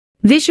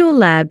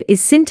VisualLab is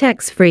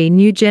syntax-free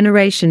new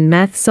generation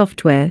math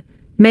software,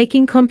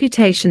 making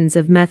computations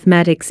of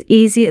mathematics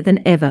easier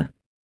than ever.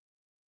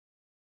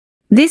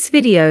 This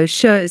video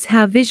shows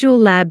how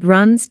VisualLab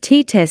runs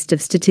t-test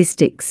of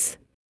statistics.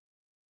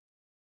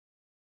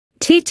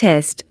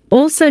 T-test,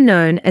 also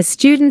known as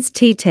Student's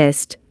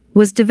t-test,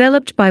 was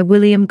developed by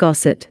William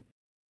Gossett.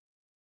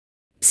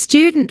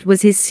 Student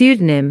was his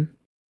pseudonym.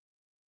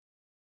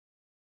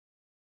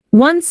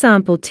 One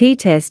sample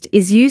t-test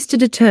is used to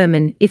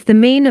determine if the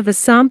mean of a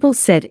sample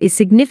set is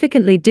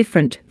significantly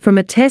different from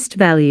a test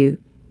value.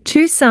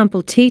 Two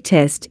sample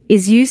t-test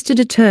is used to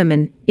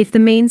determine if the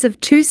means of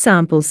two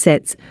sample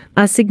sets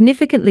are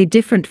significantly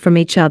different from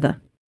each other.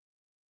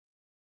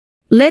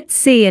 Let's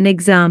see an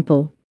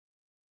example.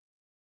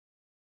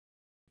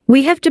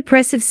 We have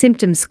depressive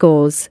symptom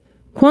scores,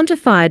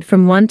 quantified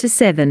from 1 to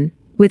 7,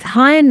 with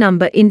higher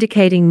number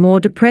indicating more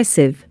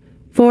depressive,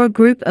 for a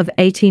group of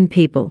 18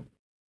 people.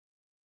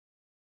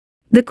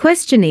 The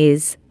question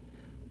is,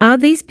 are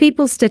these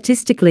people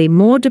statistically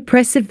more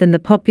depressive than the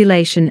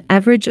population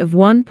average of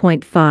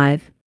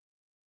 1.5?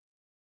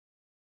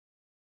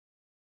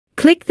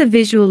 Click the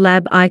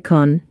VisualLab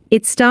icon,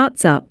 it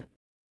starts up.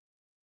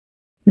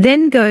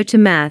 Then go to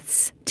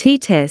Maths,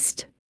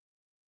 t-test.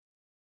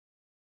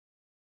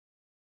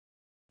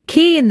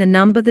 Key in the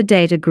number the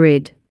data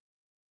grid.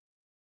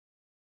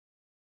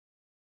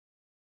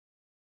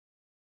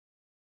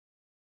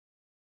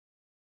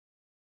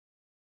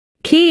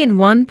 Key in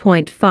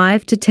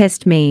 1.5 to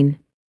test mean.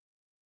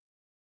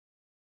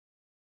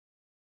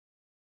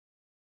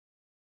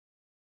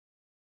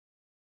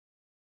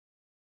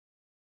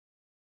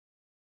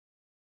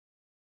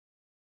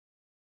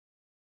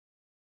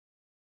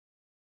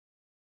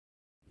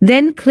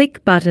 Then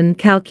click button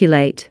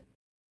Calculate.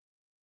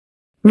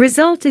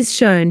 Result is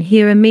shown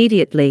here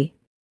immediately.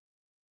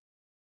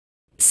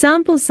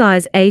 Sample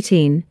size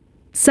 18,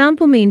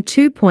 sample mean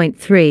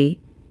 2.3,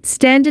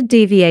 standard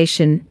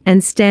deviation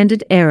and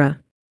standard error.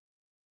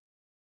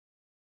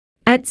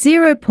 At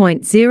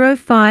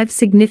 0.05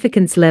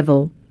 significance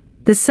level,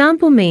 the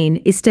sample mean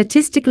is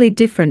statistically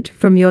different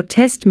from your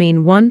test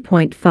mean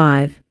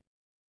 1.5.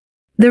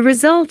 The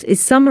result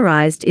is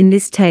summarized in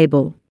this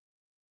table.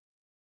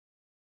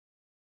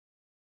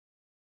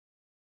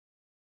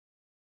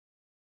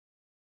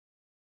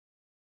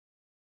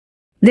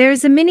 There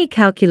is a mini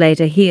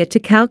calculator here to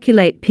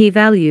calculate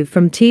p-value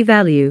from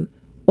t-value,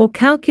 or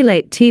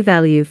calculate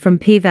t-value from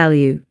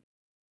p-value.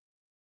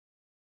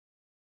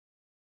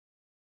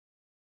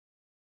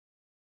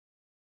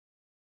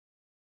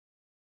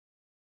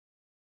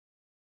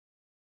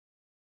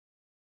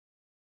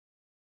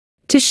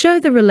 To show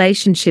the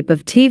relationship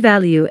of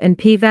t-value and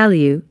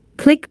p-value,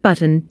 click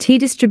button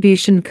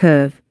T-distribution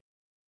curve.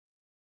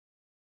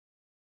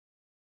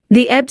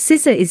 The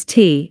abscissa is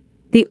t,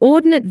 the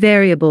ordinate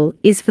variable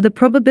is for the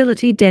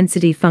probability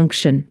density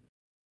function.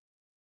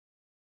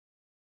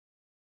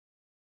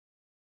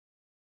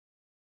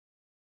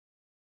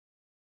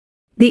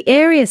 The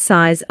area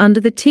size under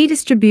the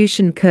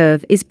T-distribution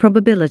curve is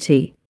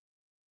probability.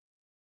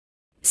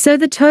 So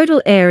the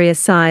total area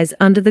size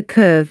under the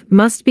curve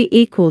must be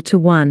equal to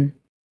 1.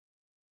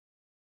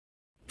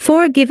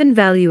 For a given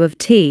value of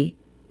t,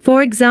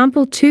 for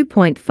example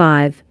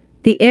 2.5,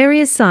 the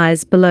area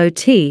size below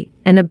t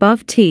and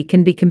above t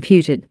can be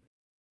computed.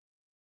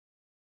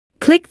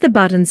 Click the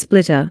button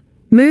splitter,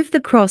 move the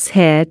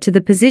crosshair to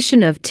the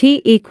position of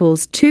t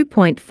equals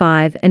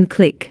 2.5 and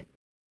click.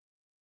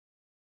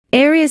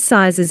 Area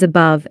sizes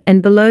above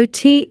and below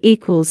t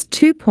equals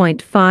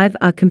 2.5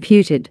 are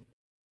computed.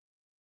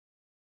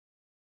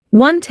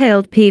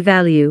 One-tailed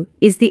p-value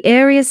is the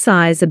area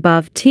size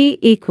above t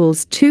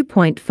equals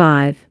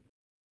 2.5.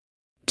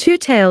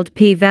 Two-tailed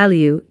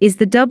p-value is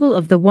the double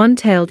of the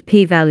one-tailed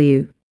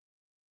p-value.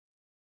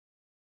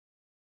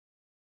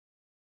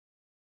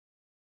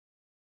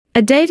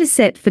 A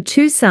dataset for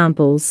two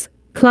samples,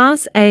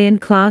 Class A and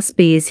Class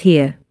B is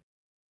here.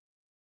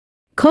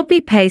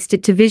 Copy-paste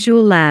it to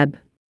VisualLab.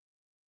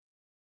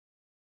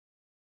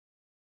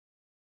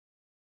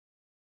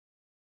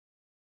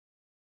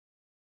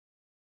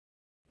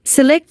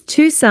 Select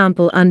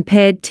two-sample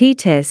unpaired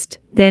t-test,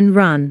 then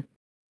run.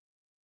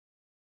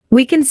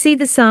 We can see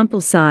the sample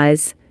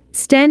size,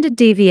 standard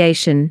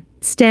deviation,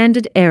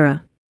 standard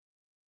error.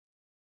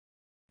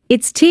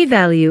 Its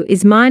t-value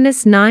is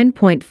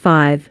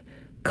 -9.5,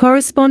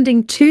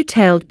 corresponding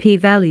two-tailed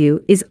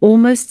p-value is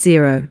almost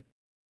 0.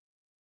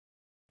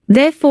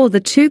 Therefore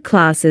the two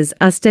classes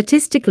are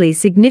statistically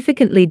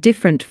significantly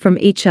different from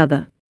each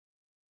other.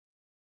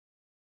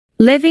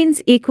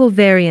 Levin's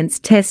equivariance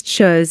test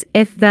shows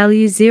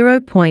f-value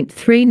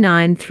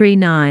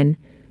 0.3939,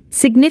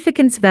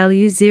 significance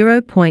value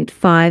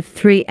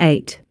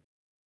 0.538.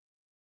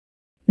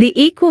 The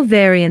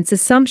equivariance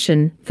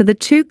assumption for the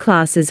two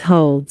classes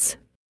holds.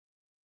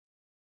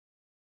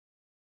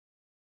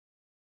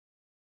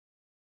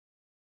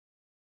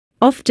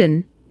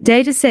 Often,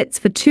 datasets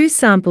for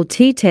two-sample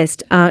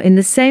t-test are in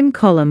the same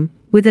column,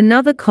 with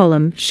another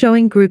column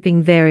showing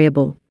grouping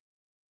variable.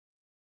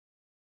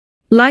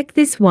 Like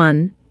this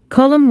one,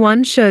 Column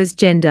 1 shows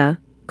gender,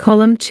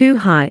 column 2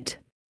 height.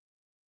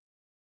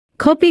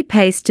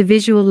 Copy-paste to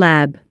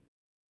VisualLab.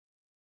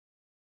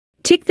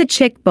 Tick the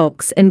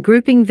checkbox and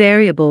grouping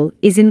variable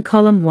is in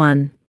column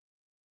 1.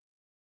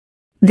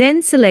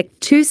 Then select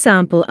to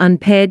sample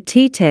unpaired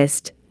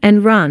t-test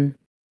and run.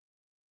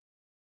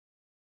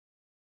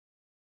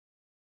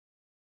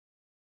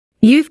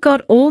 You've got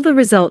all the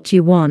result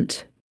you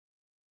want.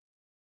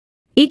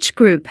 Each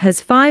group has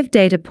 5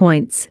 data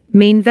points,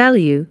 mean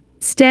value,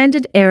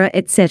 standard error,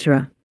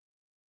 etc.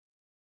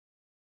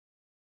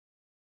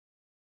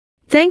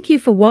 Thank you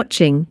for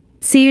watching.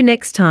 See you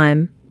next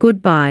time.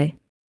 Goodbye.